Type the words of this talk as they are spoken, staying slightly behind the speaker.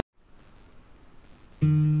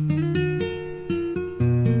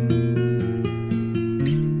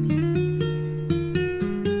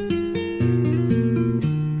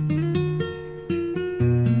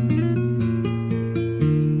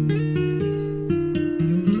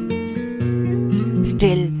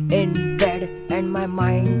Still in bed and my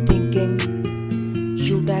mind thinking,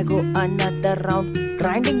 should I go another round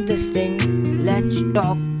grinding this thing? Let's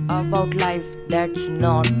talk about life, that's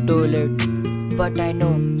not too late. But I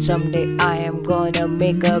know someday I am gonna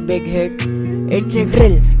make a big hit. It's a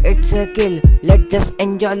drill, it's a kill. Let's just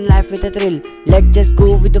enjoy life with a thrill. Let's just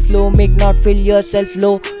go with the flow, make not feel yourself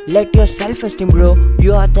low. Let your self-esteem grow.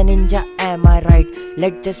 You are the ninja, am I right?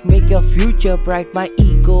 Let's just make your future bright. My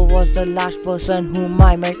ego was the last person whom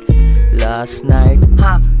I met last night.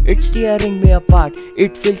 It's tearing me apart.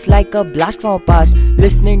 It feels like a blast from past.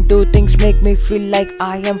 Listening to things make me feel like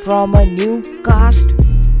I am from a new cast.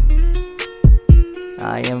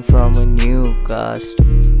 I am from a new cast.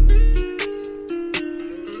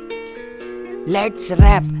 Let's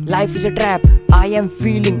rap, life is a trap. I am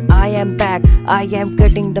feeling, I am back. I am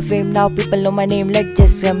getting the fame, now people know my name. Let's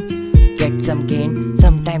just get some gain.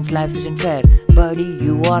 Sometimes life isn't fair. Buddy,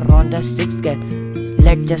 you are on the sixth gear.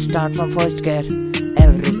 Let's just start from first gear.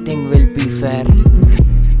 Everything will be fair.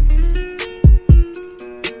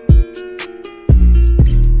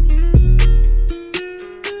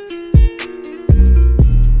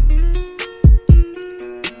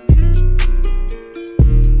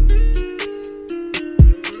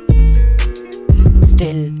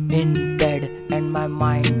 Still in bed and my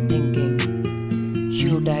mind thinking,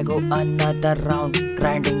 should I go another round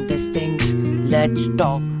grinding these things? Let's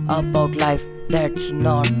talk about life, that's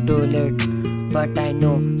not too late. But I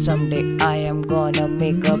know someday I am gonna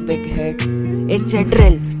make a big hit. It's a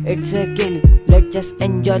drill, it's a kill. Let's just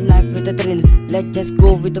enjoy life with a thrill. Let's just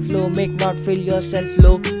go with the flow, make not feel yourself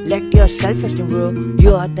low. Let your self-esteem grow.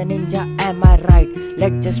 You are the ninja, am I right?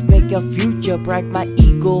 Let's just make your future bright. My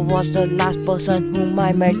ego was the last person whom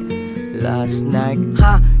I met last night.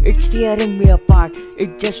 It's tearing me apart.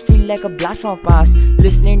 It just feel like a blast from past.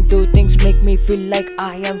 Listening to things make me feel like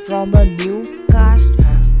I am from a new cast.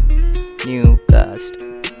 New cast.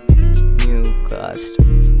 New cast.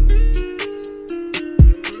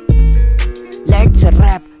 Let's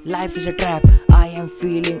rap, life is a trap. I am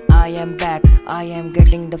feeling, I am back. I am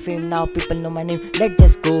getting the fame, now people know my name. Let's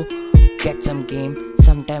just go get some game.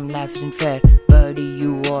 Sometimes life isn't fair. Buddy,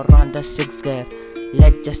 you are on the sixth gear.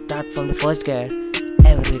 Let's just start from the first gear.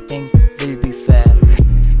 Everything will be fair.